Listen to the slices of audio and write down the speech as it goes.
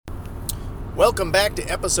Welcome back to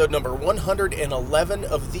episode number 111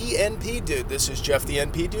 of The NP Dude. This is Jeff, the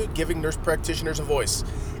NP Dude, giving nurse practitioners a voice.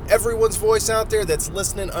 Everyone's voice out there that's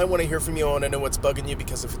listening, I want to hear from you. I want to know what's bugging you,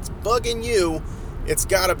 because if it's bugging you, it's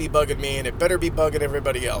got to be bugging me, and it better be bugging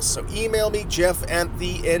everybody else. So email me,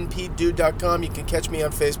 jeff@thenpdude.com. You can catch me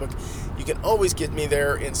on Facebook. You can always get me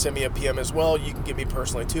there and send me a PM as well. You can get me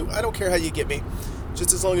personally too. I don't care how you get me,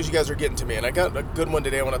 just as long as you guys are getting to me. And I got a good one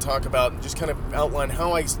today I want to talk about and just kind of outline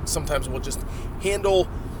how I sometimes will just handle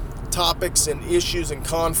topics and issues and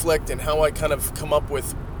conflict, and how I kind of come up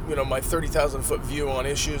with, my 30,000 foot view on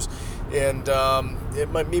issues. And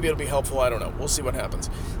maybe it'll be helpful. I don't know. We'll see what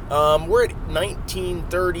happens. We're at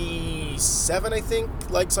 1937, I think,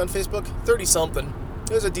 likes on Facebook. 30 something.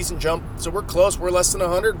 It was a decent jump. So we're close. We're less than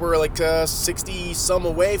 100. We're like 60 some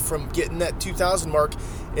away from getting that 2,000 mark.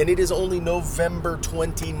 And it is only November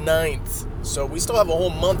 29th. So we still have a whole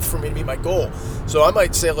month for me to meet my goal. So I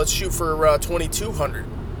might say let's shoot for 2,200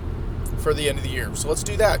 for the end of the year. So let's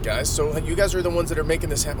do that, guys. So you guys are the ones that are making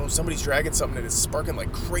this happen. Somebody's dragging something and it's sparking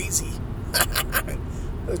like crazy.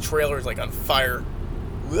 The trailer is like on fire.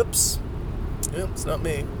 Whoops. Yeah, it's not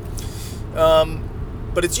me.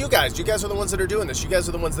 But it's you guys. You guys are the ones that are doing this. You guys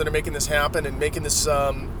are the ones that are making this happen and making this,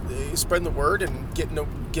 spreading the word and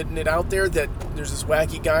getting it out there that there's this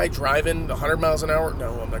wacky guy driving 100 miles an hour.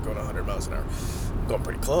 No, I'm not going 100 miles an hour. I'm going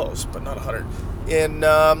pretty close, but not 100. And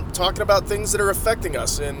talking about things that are affecting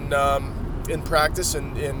us in practice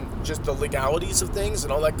and in just the legalities of things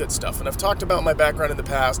and all that good stuff. And I've talked about my background in the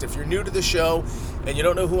past. If you're new to the show and you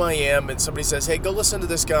don't know who I am, and somebody says, hey, go listen to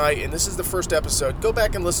this guy, and this is the first episode, go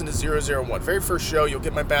back and listen to 001. Very first show, you'll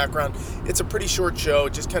get my background. It's a pretty short show.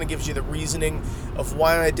 It just kind of gives you the reasoning of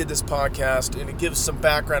why I did this podcast, and it gives some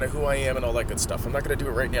background of who I am and all that good stuff. I'm not going to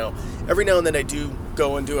do it right now. Every now and then I do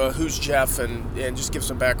go and do a Who's Jeff and just give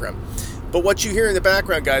some background. But what you hear in the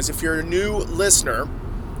background, guys, if you're a new listener,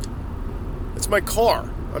 it's my car.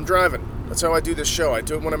 I'm driving. That's how I do this show. I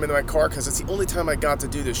do it when I'm in my car because it's the only time I got to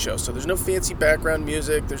do this show. So there's no fancy background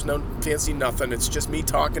music. There's no fancy nothing. It's just me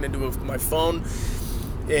talking into my phone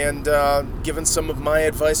and giving some of my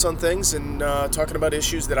advice on things and talking about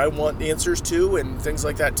issues that I want answers to and things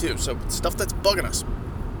like that too. So stuff that's bugging us.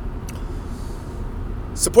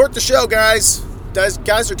 Support the show, guys.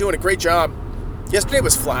 Guys are doing a great job. Yesterday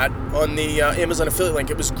was flat on the Amazon affiliate link.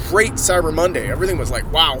 It was great Cyber Monday. Everything was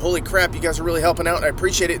like, wow, holy crap, you guys are really helping out. I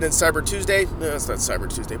appreciate it. And then Cyber Tuesday, no, it's not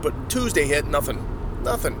Cyber Tuesday, but Tuesday hit, nothing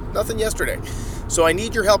yesterday. So I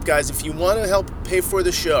need your help, guys. If you want to help pay for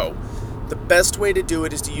the show, the best way to do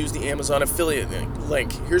it is to use the Amazon affiliate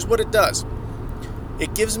link. Here's what it does.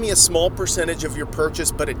 It gives me a small percentage of your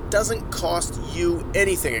purchase, but it doesn't cost you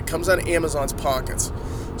anything. It comes out of Amazon's pockets.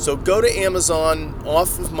 So go to Amazon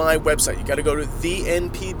off of my website. You got to go to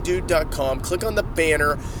thenpdude.com, click on the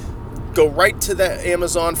banner, go right to the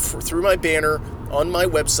Amazon through my banner on my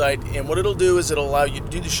website, and what it'll do is it'll allow you to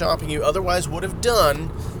do the shopping you otherwise would have done,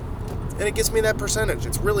 and it gets me that percentage.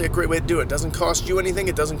 It's really a great way to do it. It doesn't cost you anything.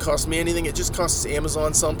 It doesn't cost me anything. It just costs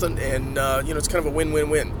Amazon something, and it's kind of a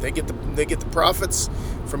win-win-win. They get the profits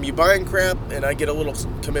from you buying crap, and I get a little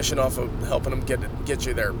commission off of helping them get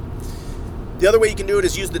you there. The other way you can do it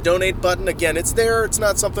is use the donate button. Again, it's there. It's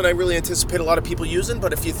not something I really anticipate a lot of people using,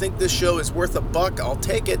 but if you think this show is worth $1, I'll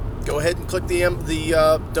take it. Go ahead and click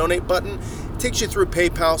the donate button. It takes you through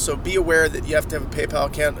PayPal, so be aware that you have to have a PayPal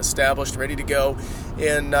account established, ready to go.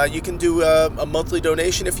 And you can do a monthly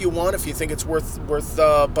donation if you want. If you think it's worth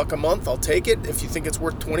 $1 a month, I'll take it. If you think it's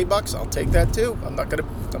worth $20, I'll take that too. I'm not gonna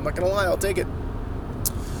lie, I'll take it.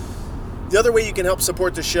 The other way you can help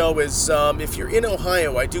support the show is if you're in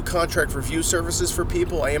Ohio, I do contract review services for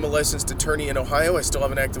people. I am a licensed attorney in Ohio. I still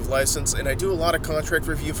have an active license, and I do a lot of contract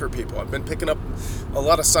review for people. I've been picking up a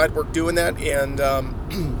lot of side work doing that, and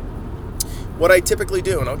what I typically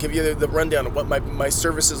do, and I'll give you the rundown of what my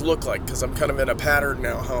services look like, because I'm kind of in a pattern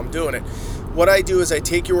now how I'm doing it. What I do is I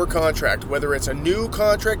take your contract, whether it's a new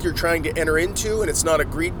contract you're trying to enter into and it's not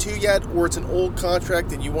agreed to yet, or it's an old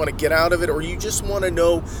contract and you want to get out of it, or you just want to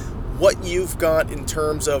know what you've got in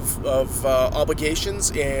terms of obligations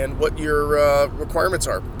and what your requirements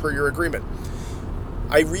are per your agreement.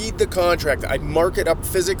 I read the contract, I mark it up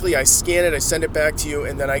physically, I scan it, I send it back to you,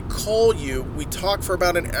 and then I call you. We talk for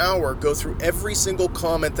about an hour, go through every single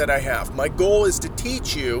comment that I have. My goal is to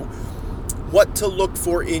teach you what to look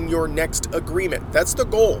for in your next agreement. That's the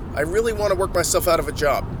goal. I really want to work myself out of a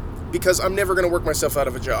job, because I'm never going to work myself out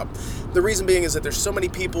of a job. The reason being is that there's so many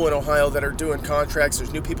people in Ohio that are doing contracts.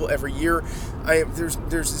 There's new people every year.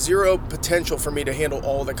 There's zero potential for me to handle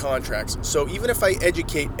all the contracts. So even if I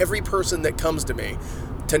educate every person that comes to me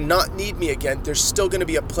to not need me again, there's still going to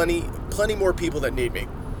be plenty more people that need me.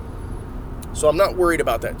 So I'm not worried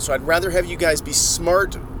about that. So I'd rather have you guys be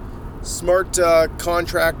smart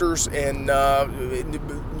contractors and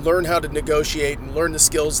learn how to negotiate and learn the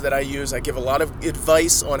skills that I use. I give a lot of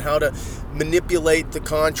advice on how to manipulate the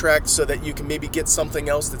contract so that you can maybe get something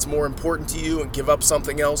else that's more important to you and give up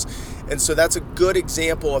something else. And so that's a good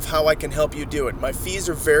example of how I can help you do it. My fees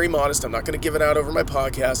are very modest. I'm not going to give it out over my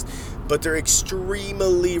podcast, but they're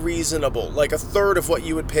extremely reasonable, like a third of what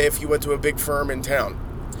you would pay if you went to a big firm in town.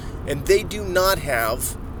 And they do not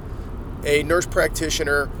have a nurse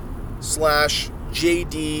practitioner /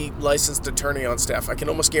 JD licensed attorney on staff. I can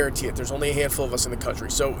almost guarantee it. There's only a handful of us in the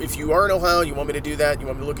country. So if you are in Ohio, you want me to do that, you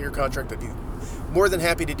want me to look at your contract, I'd be more than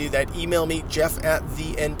happy to do that. Email me,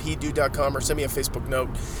 jeff@thenpdude.com, or send me a Facebook note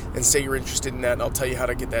and say you're interested in that, and I'll tell you how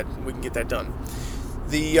to get that. We can get that done.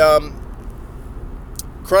 The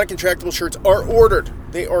chronic intractable shirts are ordered.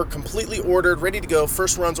 They are completely ordered, ready to go.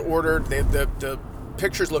 First run's ordered. The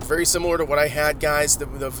pictures look very similar to what I had, guys.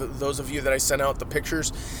 Those of you that I sent out the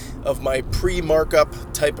pictures of my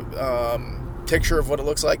pre-markup type picture of what it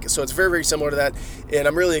looks like. So it's very, very similar to that, and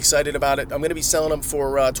I'm really excited about it. I'm going to be selling them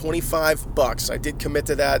for $25. I did commit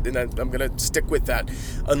to that, and I'm going to stick with that,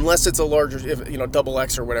 unless it's a larger, double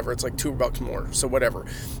X or whatever. It's like $2 more, so whatever.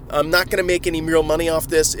 I'm not going to make any real money off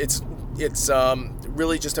this. It's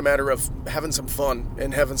really just a matter of having some fun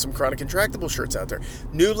and having some chronic intractable shirts out there.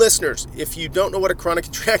 New listeners, if you don't know what a chronic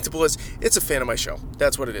intractable is, it's a fan of my show.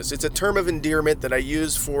 That's what it is. It's a term of endearment that I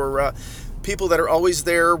use for people that are always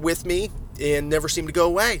there with me and never seem to go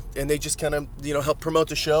away. And they just kind of, help promote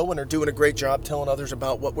the show and are doing a great job telling others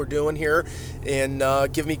about what we're doing here and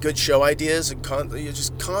give me good show ideas and you're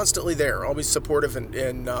just constantly there, always supportive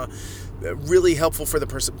and really helpful for the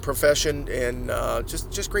profession and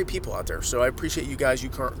just great people out there. So I appreciate you guys, you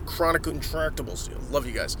chronic intractables. Love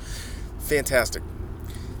you guys. Fantastic.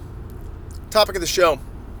 Topic of the show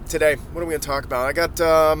today. What are we going to talk about? I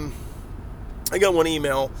got one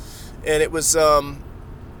email, and it was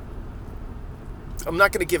I'm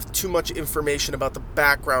not going to give too much information about the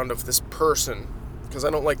background of this person because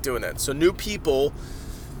I don't like doing that. So new people,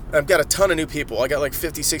 I've got a ton of new people. I got like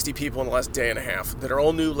 50, 60 people in the last day and a half that are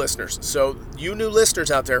all new listeners. So you new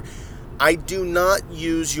listeners out there, I do not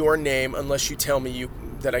use your name unless you tell me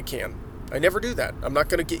that I can. I never do that. I'm not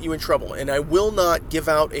going to get you in trouble. And I will not give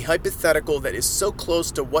out a hypothetical that is so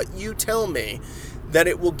close to what you tell me that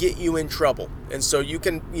it will get you in trouble. And so you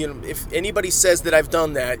can, if anybody says that I've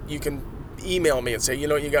done that, you can email me and say, you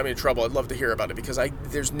got me in trouble. I'd love to hear about it because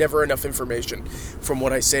there's never enough information from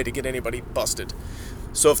what I say to get anybody busted.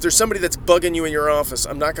 So if there's somebody that's bugging you in your office,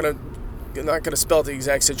 I'm not gonna spell out the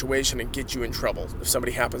exact situation and get you in trouble if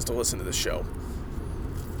somebody happens to listen to the show.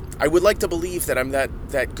 I would like to believe that I'm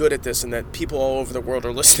that good at this and that people all over the world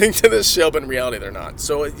are listening to this show, but in reality they're not.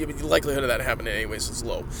 So the likelihood of that happening anyways is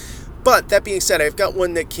low. But that being said, I've got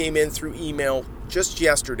one that came in through email just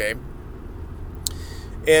yesterday.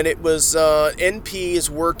 And it was NP is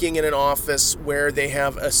working in an office where they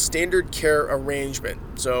have a standard care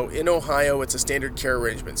arrangement. So in Ohio, it's a standard care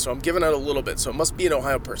arrangement. So I'm giving out a little bit. So it must be an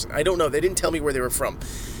Ohio person. I don't know. They didn't tell me where they were from.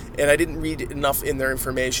 And I didn't read enough in their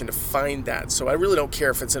information to find that. So I really don't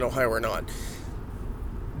care if it's in Ohio or not.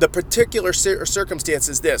 The particular circumstance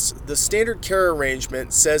is this. The standard care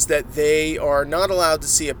arrangement says that they are not allowed to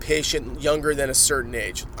see a patient younger than a certain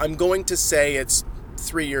age. I'm going to say it's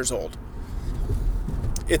 3 years old.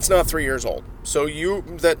 It's not 3 years old. So you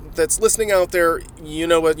that's listening out there, you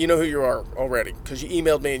know who you are already because you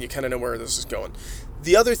emailed me and you kind of know where this is going.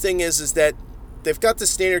 The other thing is that they've got the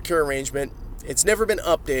standard care arrangement. It's never been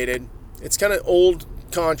updated. It's kind of old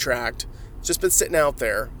contract. It's just been sitting out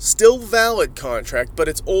there. Still valid contract, but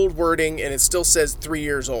it's old wording and it still says 3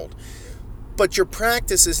 years old. But your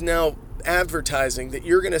practice is now advertising that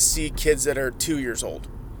you're going to see kids that are 2 years old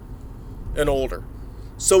and older.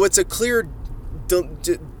 So it's a clear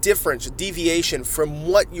deviation from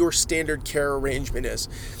what your standard care arrangement is.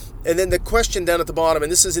 And then the question down at the bottom,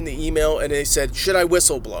 and this is in the email, and they said, should I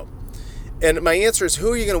whistleblow? And my answer is,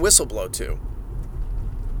 who are you going to whistleblow to?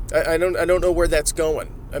 I don't know where that's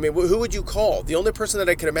going. I mean, who would you call? The only person that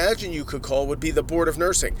I can imagine you could call would be the Board of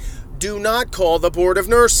Nursing. Do not call the Board of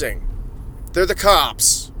Nursing. They're the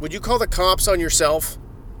cops. Would you call the cops on yourself?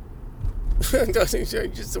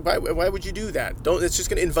 Why would you do that? It's just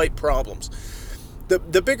going to invite problems.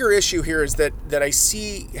 The bigger issue here is that I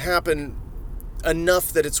see happen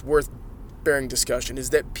enough that it's worth bearing discussion is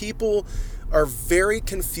that people are very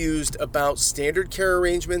confused about standard care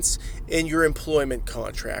arrangements and your employment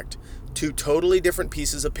contract. Two totally different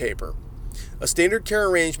pieces of paper. A standard care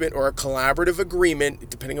arrangement or a collaborative agreement,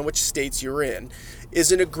 depending on which states you're in,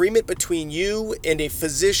 is an agreement between you and a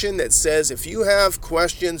physician that says if you have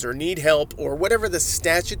questions or need help or whatever the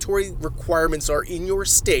statutory requirements are in your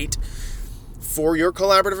state for your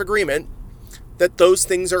collaborative agreement, that those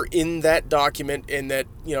things are in that document, and that,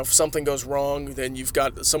 if something goes wrong, then you've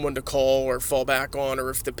got someone to call or fall back on, or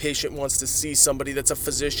if the patient wants to see somebody that's a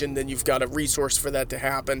physician, then you've got a resource for that to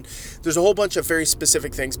happen. There's a whole bunch of very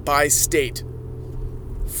specific things by state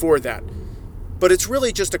for that. But it's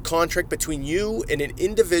really just a contract between you and an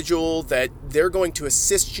individual that they're going to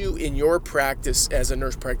assist you in your practice as a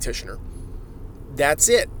nurse practitioner. That's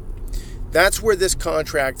it. That's where this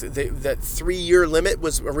contract, that 3-year limit,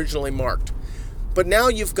 was originally marked. But now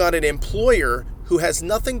you've got an employer who has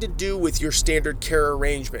nothing to do with your standard care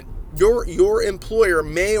arrangement. Your employer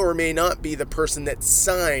may or may not be the person that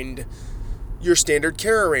signed your standard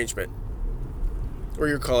care arrangement or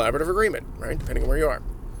your collaborative agreement, right? Depending on where you are.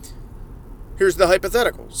 Here's the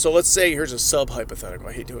hypothetical. So let's say, here's a sub-hypothetical.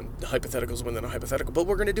 I hate doing hypotheticals when they're not hypothetical, but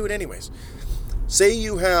we're going to do it anyways. Say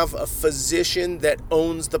you have a physician that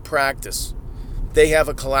owns the practice. They have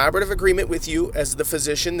a collaborative agreement with you as the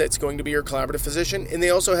physician that's going to be your collaborative physician, and they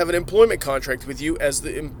also have an employment contract with you as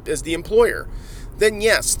the employer. Then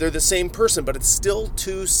yes, they're the same person, but it's still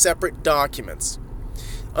 2 separate documents.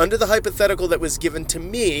 Under the hypothetical that was given to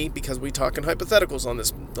me, because we talk in hypotheticals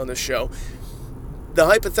on this show, the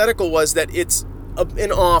hypothetical was that it's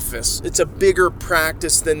an office. It's a bigger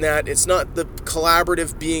practice than that. It's not the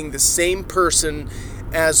collaborative being the same person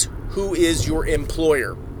as who is your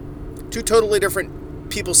employer. 2 totally different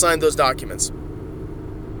people signed those documents.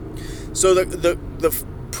 So the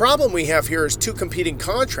problem we have here is 2 competing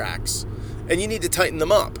contracts, and you need to tighten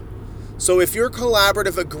them up. So if your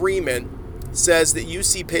collaborative agreement says that you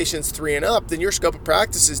see patients 3 and up, then your scope of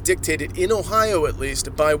practice is dictated, in Ohio at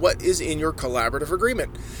least, by what is in your collaborative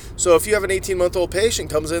agreement. So if you have an 18-month-old patient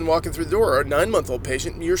comes in walking through the door, or a 9-month-old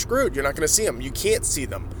patient, you're screwed. You're not going to see them. You can't see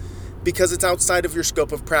them because it's outside of your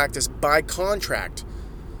scope of practice by contract.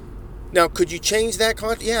 Now, could you change that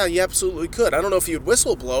contract? Yeah, you absolutely could. I don't know if you'd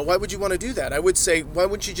whistleblow. Why would you want to do that? I would say, why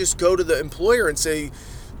wouldn't you just go to the employer and say,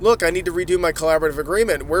 look, I need to redo my collaborative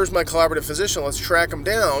agreement. Where's my collaborative physician? Let's track him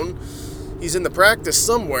down. He's in the practice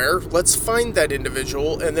somewhere. Let's find that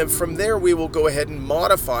individual. And then from there, we will go ahead and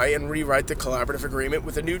modify and rewrite the collaborative agreement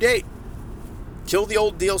with a new date. Kill the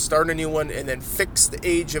old deal, start a new one, and then fix the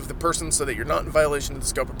age of the person so that you're not in violation of the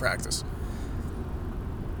scope of practice.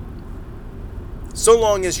 So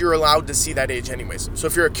long as you're allowed to see that age anyways. So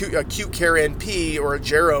if you're acute care NP or a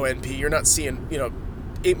Gero NP, you're not seeing,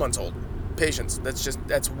 8 months old patients.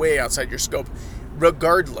 That's way outside your scope,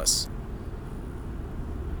 regardless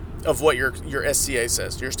of what your SCA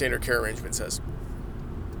says, your standard care arrangement says.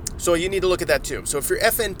 So you need to look at that too. So if you're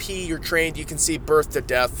FNP, you're trained, you can see birth to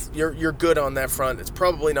death, you're good on that front. It's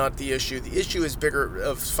probably not the issue. The issue is bigger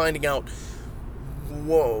of finding out,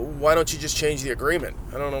 why don't you just change the agreement?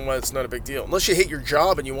 I don't know why it's not a big deal. Unless you hate your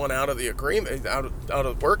job and you want out of the agreement, out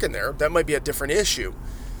of working there, that might be a different issue.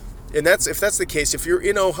 And if that's the case, if you're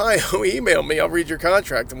in Ohio, email me. I'll read your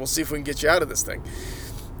contract and we'll see if we can get you out of this thing.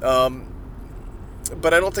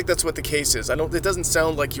 But I don't think that's what the case is. It doesn't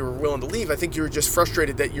sound like you were willing to leave. I think you were just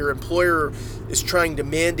frustrated that your employer is trying to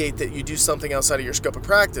mandate that you do something outside of your scope of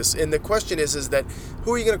practice. And the question is that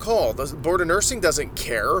who are you going to call? The Board of Nursing doesn't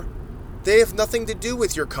care. They have nothing to do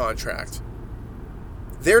with your contract.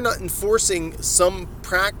 They're not enforcing some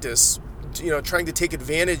practice, trying to take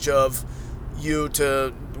advantage of you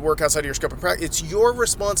to work outside of your scope of practice. It's your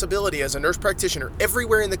responsibility as a nurse practitioner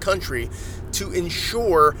everywhere in the country to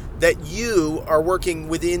ensure that you are working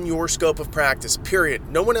within your scope of practice, period.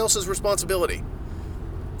 No one else's responsibility.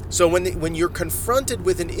 So when you're confronted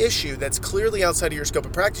with an issue that's clearly outside of your scope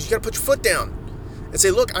of practice, you got to put your foot down and say,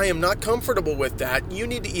 look, I am not comfortable with that. You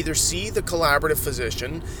need to either see the collaborative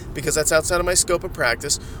physician because that's outside of my scope of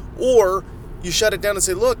practice, or you shut it down and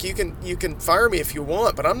say, look, you can fire me if you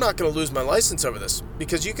want, but I'm not going to lose my license over this,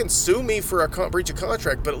 because you can sue me for a breach of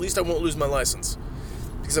contract, but at least I won't lose my license.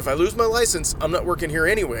 Because if I lose my license, I'm not working here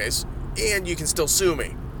anyways, and you can still sue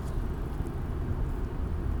me.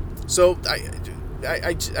 So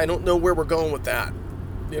I don't know where we're going with that.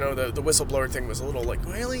 The whistleblower thing was a little like,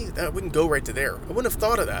 really? That wouldn't go right to there. I wouldn't have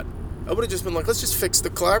thought of that. I would have just been like, let's just fix the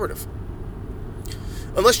collaborative.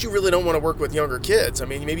 Unless you really don't want to work with younger kids. I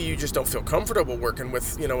mean, maybe you just don't feel comfortable working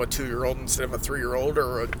with, a 2-year-old instead of a 3-year-old,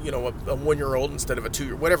 or a 1-year-old instead of a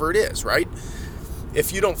 2-year-old, whatever it is, right?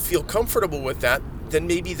 If you don't feel comfortable with that, then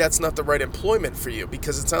maybe that's not the right employment for you,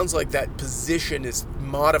 because it sounds like that position is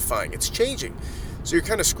modifying. It's changing. So you're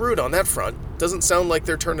kind of screwed on that front. Doesn't sound like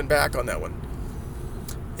they're turning back on that one.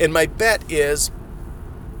 And my bet is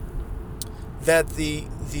that the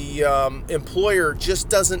employer just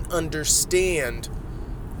doesn't understand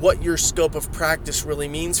what your scope of practice really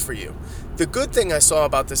means for you. The good thing I saw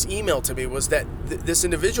about this email to me was that this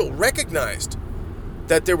individual recognized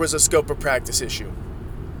that there was a scope of practice issue.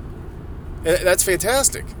 And that's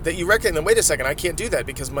fantastic that you recognize, wait a second, I can't do that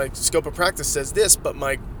because my scope of practice says this, but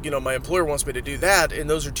my employer wants me to do that, and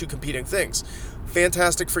those are two competing things.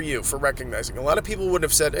 Fantastic for you for recognizing. A lot of people would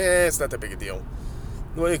have said, it's not that big a deal.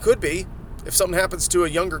 Well, it could be. If something happens to a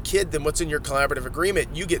younger kid than what's in your collaborative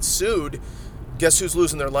agreement, you get sued, guess who's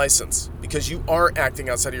losing their license? Because you are acting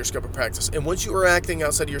outside of your scope of practice. And once you are acting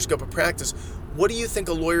outside of your scope of practice, what do you think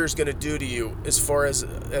a lawyer is going to do to you as far as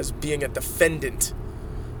being a defendant?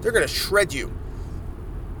 They're going to shred you.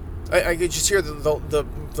 I could just hear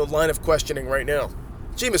the line of questioning right now.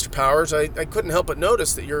 Gee, Mr. Powers, I couldn't help but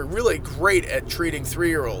notice that you're really great at treating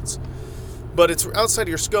 3-year-olds. But it's outside of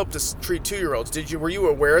your scope to treat 2-year-olds. Were you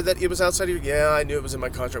aware that it was outside of your... Yeah, I knew it was in my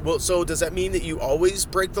contract. Well, so does that mean that you always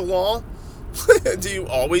break the law? Do you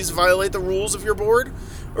always violate the rules of your board?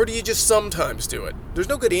 Or do you just sometimes do it? There's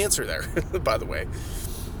no good answer there, by the way.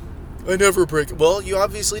 I never break it. Well, you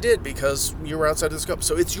obviously did because you were outside of the scope.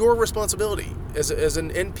 So it's your responsibility as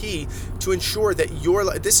an NP to ensure that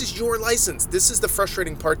this is your license. This is the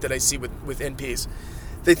frustrating part that I see with NPs.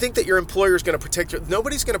 They think that your employer is going to protect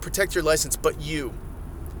nobody's going to protect your license but you.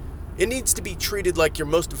 It needs to be treated like your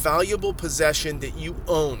most valuable possession that you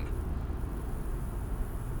own.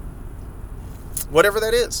 Whatever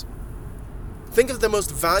that is. Think of the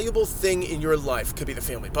most valuable thing in your life. Could be the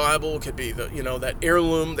family Bible, could be that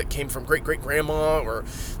heirloom that came from great-great-grandma, or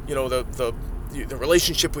the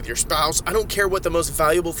relationship with your spouse. I don't care what the most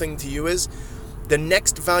valuable thing to you is. The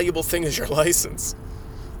next valuable thing is your license.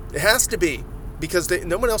 It has to be. Because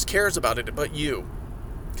no one else cares about it but you.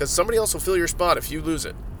 Because somebody else will fill your spot if you lose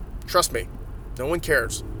it. Trust me, no one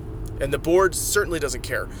cares. And the board certainly doesn't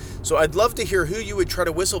care. So I'd love to hear who you would try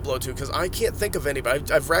to whistleblow to, because I can't think of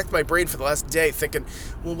anybody. I've racked my brain for the last day thinking,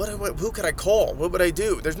 well, who could I call? What would I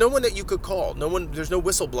do? There's no one that you could call. There's no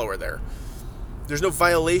whistleblower there. There's no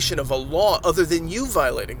violation of a law other than you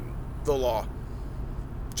violating the law.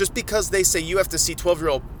 Just because they say you have to see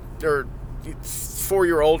 12-year-old or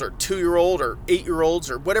 4-year-old or 2-year-old or 8-year-olds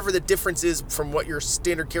or whatever the difference is from what your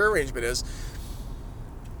standard care arrangement is,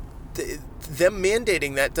 them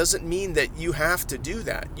mandating that doesn't mean that you have to do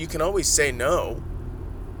that. You can always say no.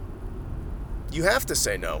 You have to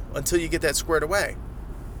say no until you get that squared away.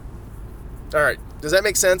 All right, does that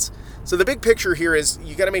make sense? So the big picture here is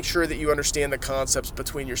you got to make sure that you understand the concepts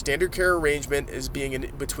between your standard care arrangement as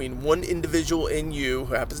being between one individual and you,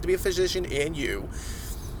 who happens to be a physician, and you,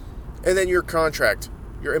 and then your contract,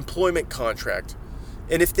 your employment contract.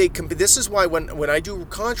 And if they this is why when I do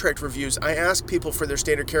contract reviews, I ask people for their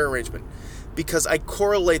standard care arrangement, because I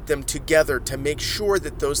correlate them together to make sure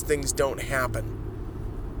that those things don't happen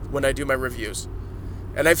when I do my reviews.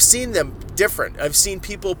 And I've seen them different. I've seen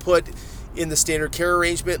people put in the standard care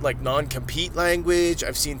arrangement like non-compete language.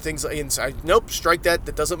 I've seen things inside, nope, strike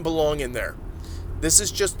that doesn't belong in there. This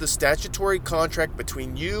is just the statutory contract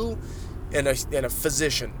between you and a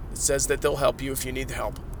physician. It says that they'll help you if you need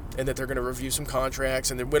help, and that they're going to review some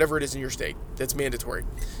contracts and then whatever it is in your state. That's mandatory.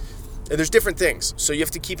 And there's different things, so you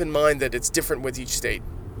have to keep in mind that it's different with each state.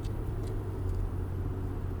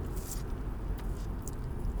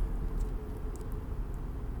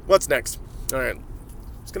 What's next? All right,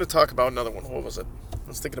 I was going to talk about another one. What was it? I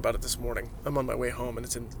was thinking about it this morning. I'm on my way home, and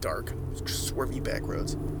it's in the dark. Swervy back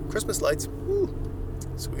roads. Christmas lights. Woo.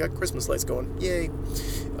 So we got Christmas lights going. Yay.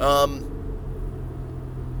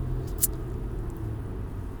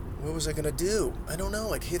 What was I going to do? I don't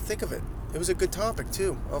know. I can't think of it. It was a good topic,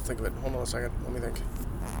 too. I'll think of it. Hold on a second. Let me think.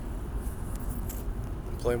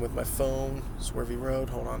 I'm playing with my phone. Swervy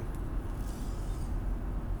road. Hold on.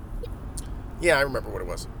 Yeah, I remember what it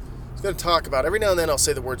was. I was going to talk about, every now and then I'll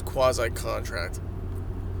say the word quasi-contract.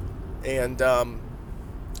 And I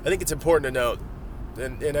think it's important to note,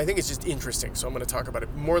 and I think it's just interesting, so I'm going to talk about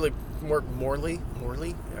it morely.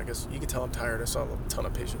 Yeah, I guess you can tell I'm tired. I saw a ton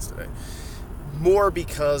of patients today. More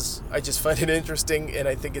because I just find it interesting, and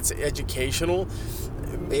I think it's educational.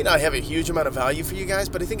 It may not have a huge amount of value for you guys,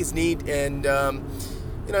 but I think it's neat, and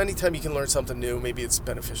anytime you can learn something new, maybe it's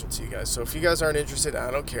beneficial to you guys. So if you guys aren't interested,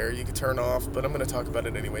 I don't care. You can turn off, but I'm going to talk about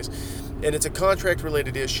it anyways. And it's a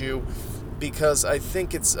contract-related issue because I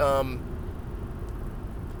think it's, it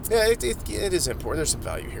is important. There's some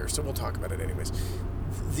value here, so we'll talk about it anyways.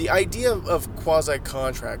 The idea of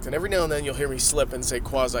quasi-contract, and every now and then you'll hear me slip and say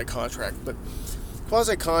quasi-contract, but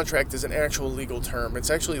quasi-contract is an actual legal term. It's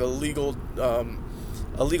actually a legal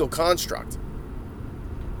construct.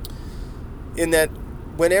 in that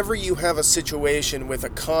whenever you have a situation with a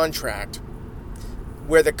contract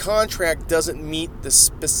where the contract doesn't meet the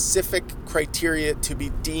specific criteria to be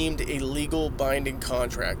deemed a legal binding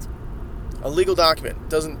contract, a legal document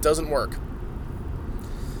doesn't work.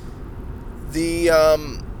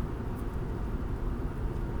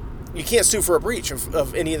 You can't sue for a breach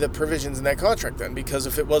of any of the provisions in that contract then, because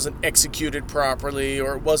if it wasn't executed properly,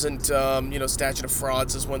 or it wasn't, statute of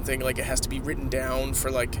frauds is one thing, like it has to be written down for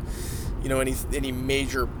any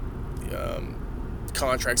major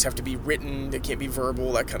contracts have to be written, they can't be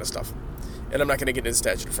verbal, that kind of stuff. And I'm not going to get into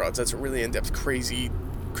statute of frauds. That's a really in-depth, crazy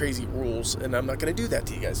rules, and I'm not going to do that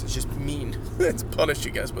to you guys. It's just mean. It's punish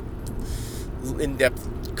you guys with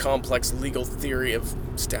in-depth, complex legal theory of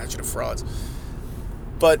statute of frauds.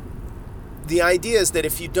 But the idea is that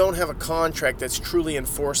if you don't have a contract that's truly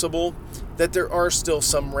enforceable, that there are still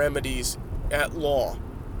some remedies at law.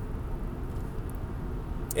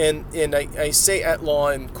 And I say at law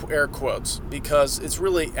in air quotes because it's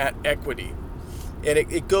really at equity. And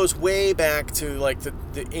it goes way back to like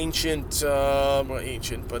the ancient,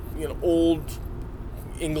 old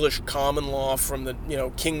English common law from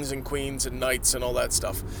the, kings and queens and knights and all that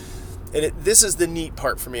stuff. And this is the neat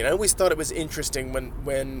part for me. And I always thought it was interesting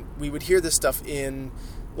when we would hear this stuff in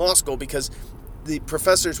law school, because the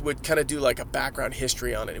professors would kind of do like a background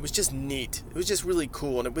history on it. It was just neat. It was just really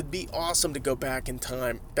cool. And it would be awesome to go back in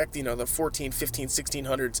time, back to, the 14, 15,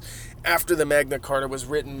 1600s, after the Magna Carta was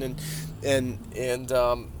written and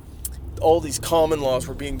all these common laws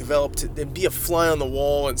were being developed, and be a fly on the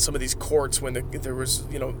wall in some of these courts when there was,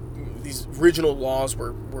 these original laws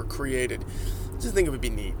were created. I just think it would be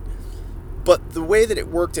neat. But the way that it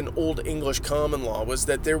worked in Old English common law was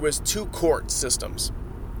that there was two court systems.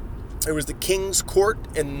 There was the King's Court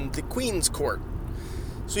and the Queen's Court.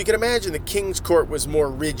 So you can imagine the King's Court was more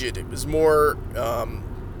rigid. It was more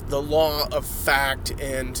the law of fact,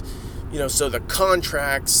 and so the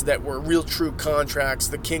contracts that were real true contracts,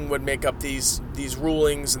 the king would make up these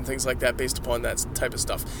rulings and things like that based upon that type of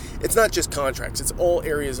stuff. It's not just contracts. It's all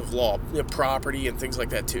areas of law, property and things like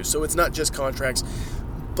that too. So it's not just contracts,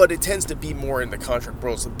 but it tends to be more in the contract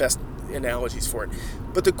world. It's the best analogies for it.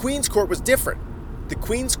 But the Queen's Court was different. The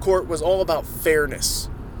Queen's Court was all about fairness.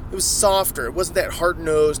 It was softer. It wasn't that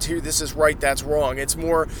hard-nosed, here, this is right, that's wrong. It's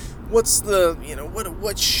more, what's the,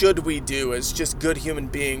 what should we do as just good human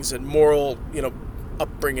beings and moral,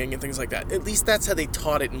 upbringing and things like that. At least that's how they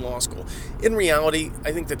taught it in law school. In reality,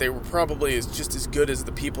 I think that they were probably just as good as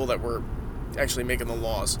the people that were actually making the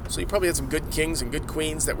laws. So you probably had some good kings and good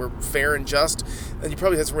queens that were fair and just, and you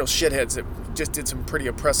probably had some real shitheads that just did some pretty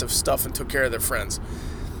oppressive stuff and took care of their friends.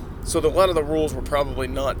 So a lot of the rules were probably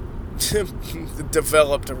not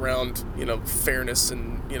developed around, fairness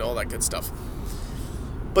and, all that good stuff.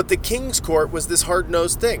 But the King's Court was this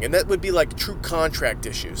hard-nosed thing, and that would be like true contract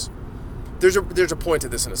issues. There's a point to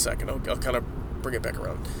this in a second. I'll kind of bring it back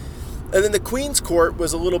around. And then the Queen's Court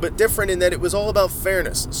was a little bit different in that it was all about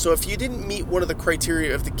fairness. So if you didn't meet one of the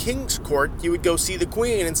criteria of the King's Court, you would go see the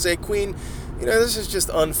Queen and say, Queen, this is just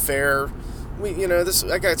unfair.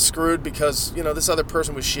 I got screwed because, this other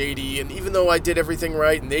person was shady, and even though I did everything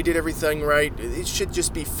right and they did everything right, it should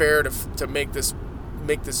just be fair to make this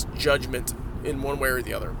judgment in one way or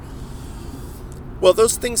the other. Well,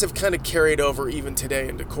 those things have kind of carried over even today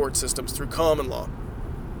into court systems through common law.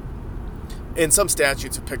 And some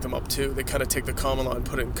statutes have picked them up too. They kind of take the common law and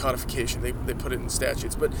put it in codification. They put it in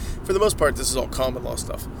statutes. But for the most part, this is all common law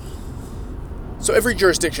stuff. So every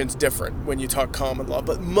jurisdiction's different when you talk common law,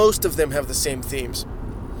 but most of them have the same themes.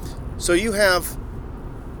 So you have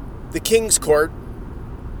the King's Court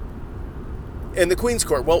and the Queen's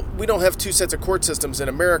Court. Well, we don't have two sets of court systems in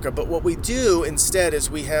America, but what we do instead is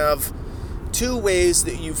we have two ways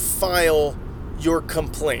that you file your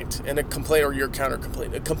complaint, and a complaint or your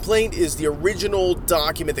counter-complaint. A complaint is the original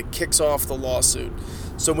document that kicks off the lawsuit.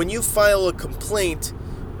 So when you file a complaint,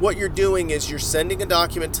 what you're doing is you're sending a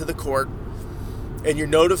document to the court, and you're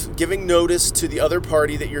giving notice to the other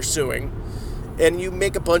party that you're suing, and you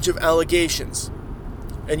make a bunch of allegations,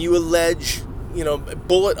 and you allege,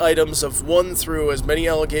 bullet items of 1 through as many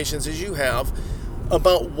allegations as you have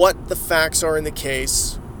about what the facts are in the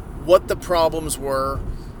case, what the problems were,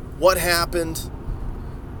 what happened,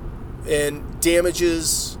 and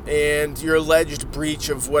damages, and your alleged breach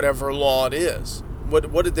of whatever law it is.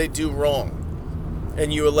 What did they do wrong?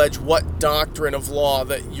 And you allege what doctrine of law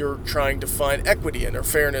that you're trying to find equity in, or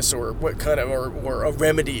fairness, or what kind of, or a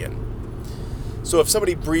remedy in. So if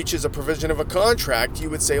somebody breaches a provision of a contract, you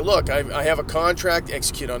would say, look, I have a contract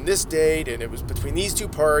executed on this date, and it was between these two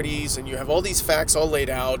parties, and you have all these facts all laid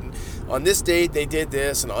out, and on this date they did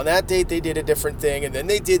this, and on that date they did a different thing, and then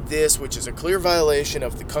they did this, which is a clear violation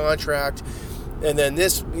of the contract, and then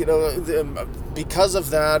this, because of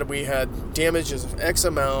that, we had damages of X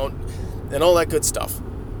amount, and all that good stuff.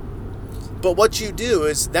 But what you do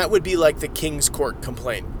is, that would be like the King's Court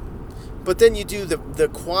complaint. But then you do the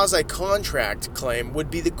quasi-contract claim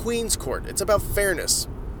would be the Queen's Court. It's about fairness.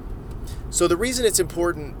 So the reason it's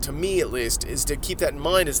important, to me at least, is to keep that in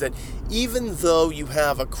mind, is that even though you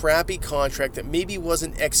have a crappy contract that maybe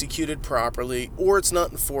wasn't executed properly, or it's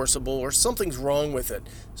not enforceable, or something's wrong with it,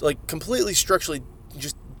 so like completely structurally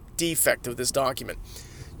just defect of this document,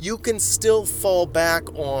 you can still fall back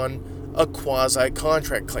on a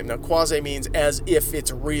quasi-contract claim. Now, quasi means as if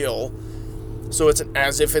it's real. So it's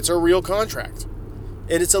as if it's a real contract.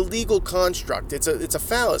 And it's a legal construct. It's a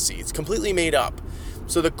fallacy. It's completely made up.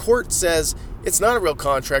 So the court says it's not a real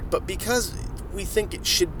contract, but because we think it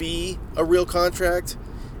should be a real contract,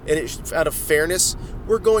 and it's out of fairness,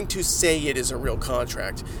 we're going to say it is a real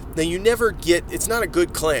contract. Now, it's not a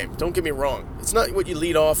good claim. Don't get me wrong. It's not what you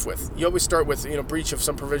lead off with. You always start with, breach of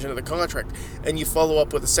some provision of the contract, and you follow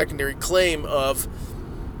up with a secondary claim of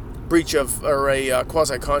breach of, or a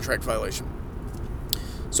quasi-contract violation.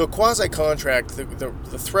 So quasi-contract,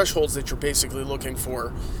 the thresholds that you're basically looking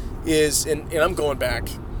for is, and I'm going back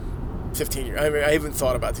 15 years. I haven't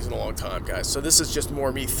thought about these in a long time, guys. So this is just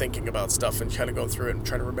more me thinking about stuff and kind of going through it and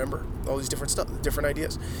trying to remember all these different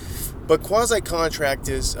ideas. But quasi-contract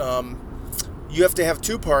is, you have to have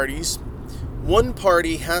two parties. One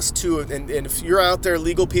party has to, and if you're out there,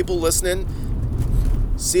 legal people listening,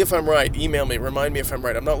 see if I'm right. Email me. Remind me if I'm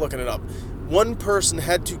right. I'm not looking it up. One person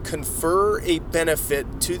had to confer a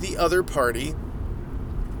benefit to the other party,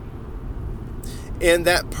 and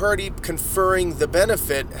that party conferring the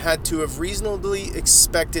benefit had to have reasonably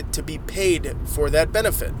expected to be paid for that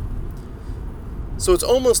benefit. So it's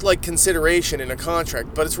almost like consideration in a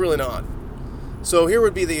contract, but it's really not. So here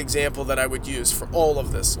would be the example that I would use for all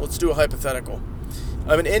of this. Let's do a hypothetical.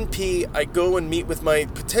 I'm an NP. I go and meet with my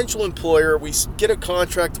potential employer. We get a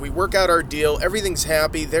contract. We work out our deal. Everything's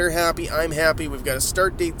happy. They're happy. I'm happy. We've got a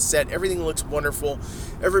start date set. Everything looks wonderful.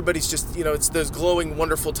 Everybody's just, it's those glowing,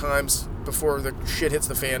 wonderful times before the shit hits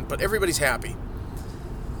the fan, but everybody's happy.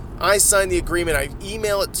 I sign the agreement. I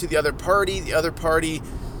email it to the other party. The other party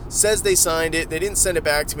says they signed it. They didn't send it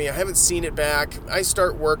back to me. I haven't seen it back. I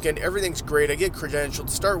start working. Everything's great. I get credentialed.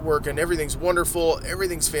 Start working. Everything's wonderful.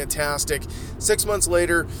 Everything's fantastic. 6 months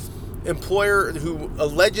later, employer who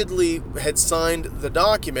allegedly had signed the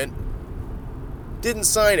document didn't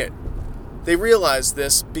sign it. They realized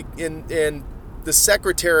this, and the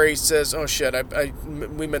secretary says, oh shit,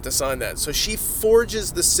 we meant to sign that. So she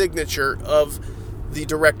forges the signature of the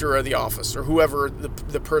director of the office, or whoever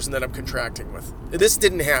the person that I'm contracting with. This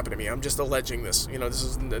didn't happen to me. I'm just alleging this. This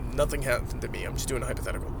is nothing happened to me. I'm just doing a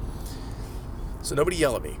hypothetical. So nobody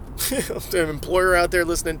yell at me. The employer out there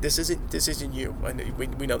listening, this isn't you.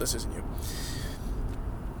 We know this isn't you.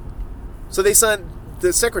 So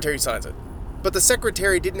the secretary signs it. But the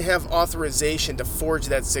secretary didn't have authorization to forge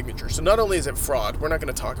that signature. So not only is it fraud, we're not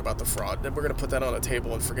going to talk about the fraud, then we're going to put that on a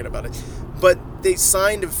table and forget about it. But they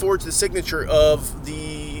signed and forged the signature of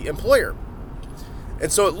the employer.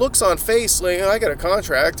 And so it looks on face like, I got a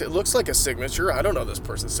contract. It looks like a signature. I don't know this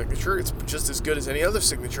person's signature. It's just as good as any other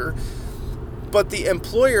signature. But the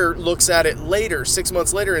employer looks at it later, 6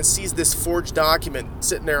 months later, and sees this forged document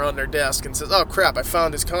sitting there on their desk and says, oh crap, I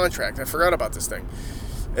found his contract. I forgot about this thing.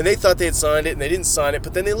 And they thought they had signed it, and they didn't sign it.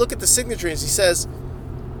 But then they look at the signature, and he says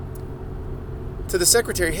to the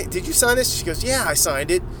secretary, hey, did you sign this? She goes, yeah, I signed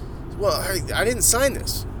it. Well, I didn't sign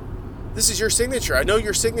this. This is your signature. I know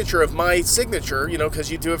your signature of my signature, because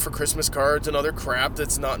you do it for Christmas cards and other crap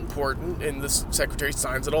that's not important, and the secretary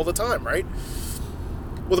signs it all the time, right?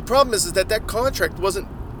 Well, the problem is that contract wasn't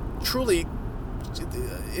truly,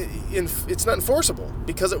 it's not enforceable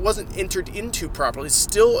because it wasn't entered into properly. It's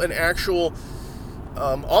still an actual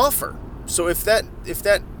offer. So if that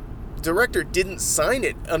director didn't sign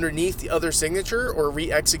it underneath the other signature or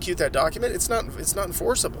re-execute that document, it's not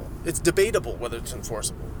enforceable. It's debatable whether it's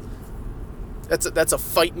enforceable. That's a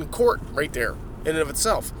fight in court right there in and of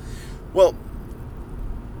itself. Well,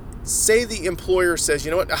 say the employer says,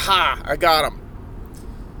 you know what? Aha, I got him.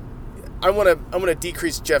 I'm gonna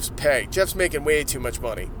decrease Jeff's pay. Jeff's making way too much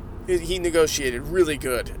money. He negotiated really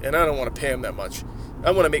good, and I don't want to pay him that much.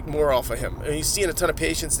 I want to make more off of him. And he's seeing a ton of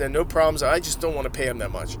patients, then no problems. I just don't want to pay him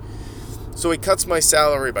that much. So he cuts my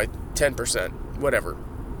salary by 10%, whatever.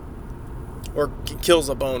 or kills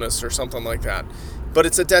a bonus or something like that. But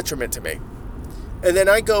it's a detriment to me. And then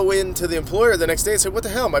I go into the employer the next day and say, what the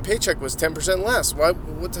hell? My paycheck was 10% less. Why?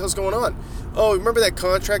 What the hell's going on? Oh, remember that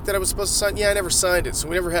contract that I was supposed to sign? Yeah, I never signed it, so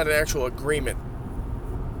we never had an actual agreement.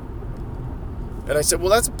 And I said, well,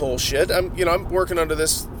 that's bullshit. I'm working under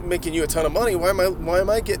this, making you a ton of money. Why am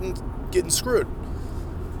I getting screwed?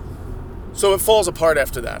 So it falls apart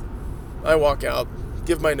after that. I walk out,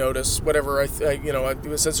 give my notice, whatever.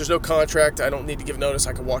 Since there's no contract, I don't need to give notice.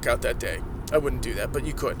 I can walk out that day. I wouldn't do that, but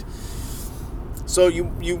you could. So you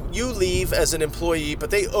leave as an employee,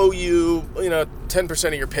 but they owe you 10%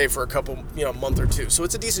 of your pay for a couple month or two. So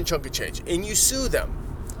it's a decent chunk of change, and you sue them.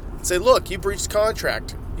 Say, look, you breached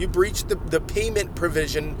contract. You breached the payment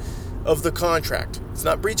provision of the contract. It's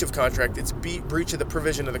not breach of contract. It's breach of the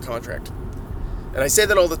provision of the contract. And I say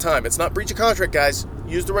that all the time. It's not breach of contract, guys.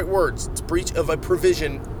 Use the right words. It's breach of a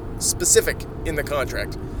provision specific in the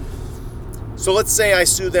contract. So let's say I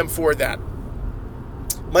sue them for that.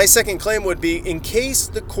 My second claim would be, in case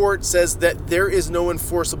the court says that there is no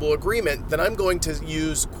enforceable agreement, then I'm going to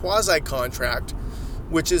use quasi-contract,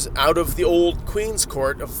 which is out of the old Queen's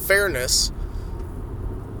Court of Fairness,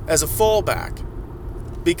 as a fallback.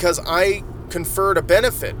 Because I conferred a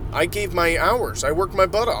benefit. I gave my hours. I worked my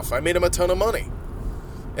butt off. I made them a ton of money.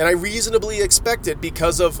 And I reasonably expected,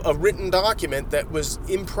 because of a written document that was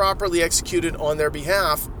improperly executed on their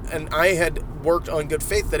behalf, and I had worked on good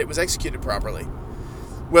faith that it was executed properly.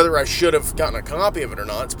 Whether I should have gotten a copy of it or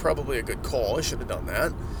not, it's probably a good call. I should have done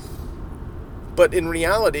that. But in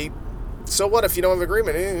reality, so what if you don't have an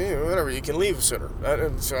agreement? Whatever, you can leave sooner.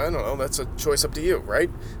 So I don't know, that's a choice up to you, right?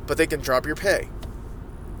 But they can drop your pay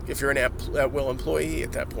if you're an at-will employee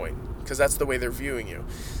at that point, because that's the way they're viewing you.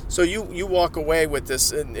 So you walk away with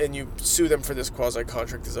this and you sue them for this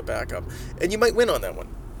quasi-contract as a backup. And you might win on that one.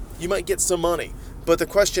 You might get some money. But the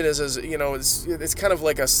question is it's kind of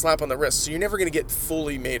like a slap on the wrist. So you're never going to get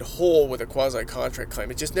fully made whole with a quasi-contract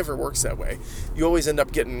claim. It just never works that way. You always end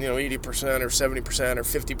up getting 80% or 70% or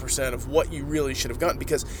 50% of what you really should have gotten,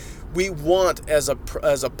 because we want, as a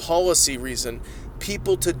policy reason,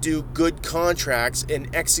 people to do good contracts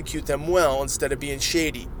and execute them well instead of being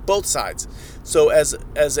shady. Both sides. So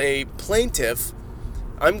as a plaintiff,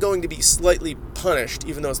 I'm going to be slightly punished,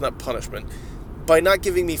 even though it's not punishment, by not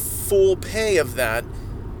giving me full pay of that,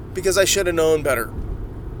 because I should have known better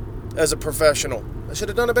as a professional. I should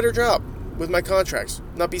have done a better job with my contracts,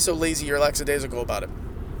 not be so lazy or lackadaisical about it.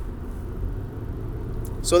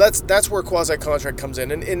 So that's where quasi-contract comes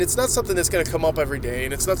in, and it's not something that's going to come up every day,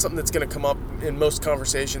 and it's not something that's going to come up in most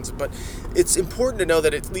conversations, but it's important to know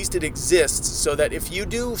that at least it exists, so that if you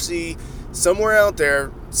do see somewhere out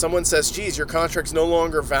there, someone says, geez, your contract's no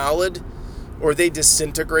longer valid, or they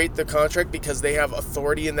disintegrate the contract because they have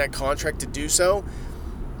authority in that contract to do so,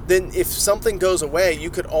 then if something goes away,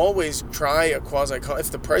 you could always try a quasi-contract.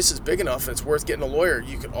 If the price is big enough and it's worth getting a lawyer,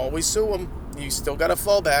 you could always sue them. You still got a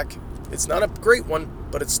fallback. It's not a great one,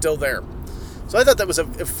 but it's still there. So I thought that was a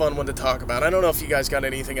fun one to talk about. I don't know if you guys got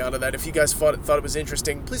anything out of that. If you guys thought it was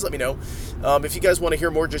interesting, please let me know. If you guys want to hear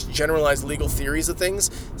more just generalized legal theories of things,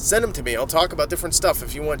 send them to me. I'll talk about different stuff.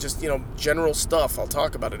 If you want just, general stuff, I'll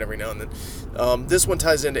talk about it every now and then. This one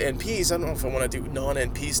ties into NPs. I don't know if I want to do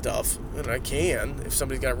non-NP stuff, and I can. If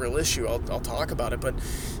somebody's got a real issue, I'll talk about it. But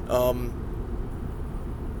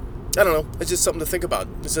I don't know. It's just something to think about.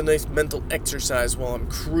 It's a nice mental exercise while I'm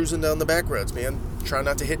cruising down the back roads, man. Try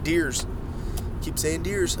not to hit deers. Keep saying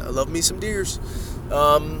deers. I love me some deers.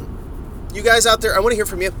 You guys out there, I want to hear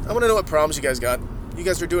from you. I want to know what problems you guys got. You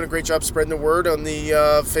guys are doing a great job spreading the word on the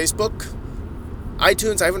Facebook.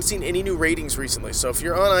 iTunes, I haven't seen any new ratings recently. So if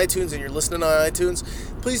you're on iTunes and you're listening on iTunes,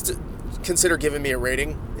 please consider giving me a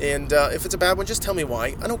rating. And if it's a bad one, just tell me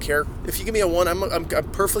why. I don't care. If you give me a 1, I'm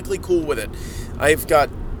perfectly cool with it. I've got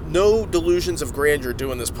no delusions of grandeur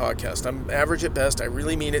doing this podcast. I'm average at best. I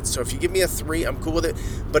really mean it. So if you give me a 3, I'm cool with it.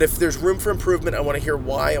 But if there's room for improvement, I want to hear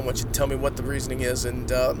why. I want you to tell me what the reasoning is,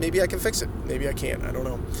 and maybe I can fix it. Maybe I can't. I don't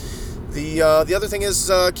know. The other thing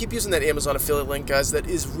is keep using that Amazon affiliate link, guys. That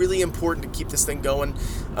is really important to keep this thing going.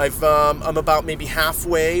 I'm about maybe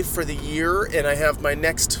halfway for the year, and I have my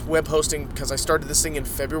next web hosting, because I started this thing in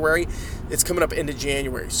February. It's coming up into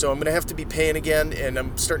January, so I'm going to have to be paying again, and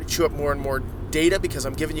I'm starting to chew up more and more data because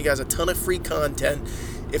I'm giving you guys a ton of free content.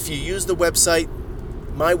 If you use the website,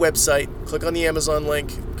 my website, click on the Amazon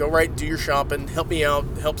link, go right and do your shopping, help me out,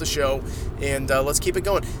 help the show, and let's keep it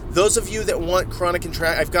going. Those of you that want chronic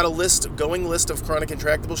I've got a going list of chronic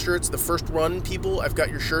intractable shirts. The first run, people, I've got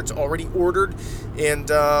your shirts already ordered, and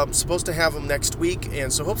I'm supposed to have them next week,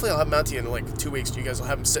 and so hopefully I'll have them out to you in like 2 weeks. You guys will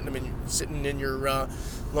have them sitting in your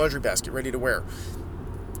laundry basket ready to wear.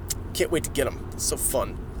 Can't wait to get them. It's so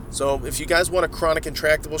fun. So if you guys want a chronic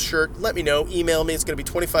intractable shirt, let me know. Email me. It's going to be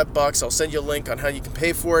 $25. I'll send you a link on how you can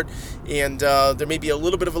pay for it. And there may be a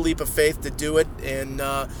little bit of a leap of faith to do it. And,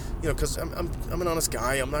 because I'm an honest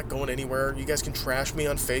guy. I'm not going anywhere. You guys can trash me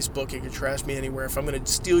on Facebook. You can trash me anywhere. If I'm going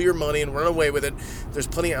to steal your money and run away with it, there's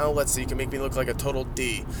plenty of outlets that you can make me look like a total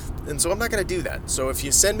D. And so I'm not going to do that. So if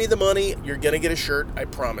you send me the money, you're going to get a shirt. I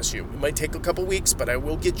promise you. It might take a couple weeks, but I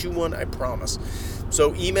will get you one. I promise.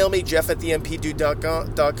 So email me,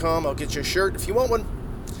 jeff@thempdude.com. I'll get you a shirt if you want one.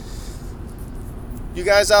 You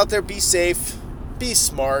guys out there, be safe, be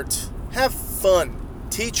smart, have fun,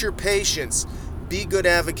 teach your patients, be good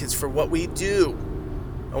advocates for what we do.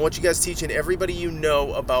 I want you guys teaching everybody you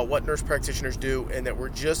know about what nurse practitioners do, and that we're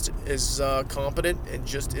just as competent and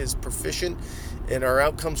just as proficient, and our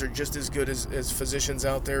outcomes are just as good as physicians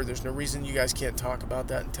out there. There's no reason you guys can't talk about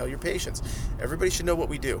that and tell your patients. Everybody should know what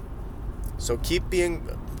we do. So keep being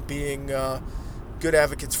good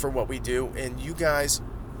advocates for what we do, and you guys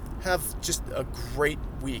have just a great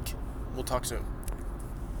week. We'll talk soon.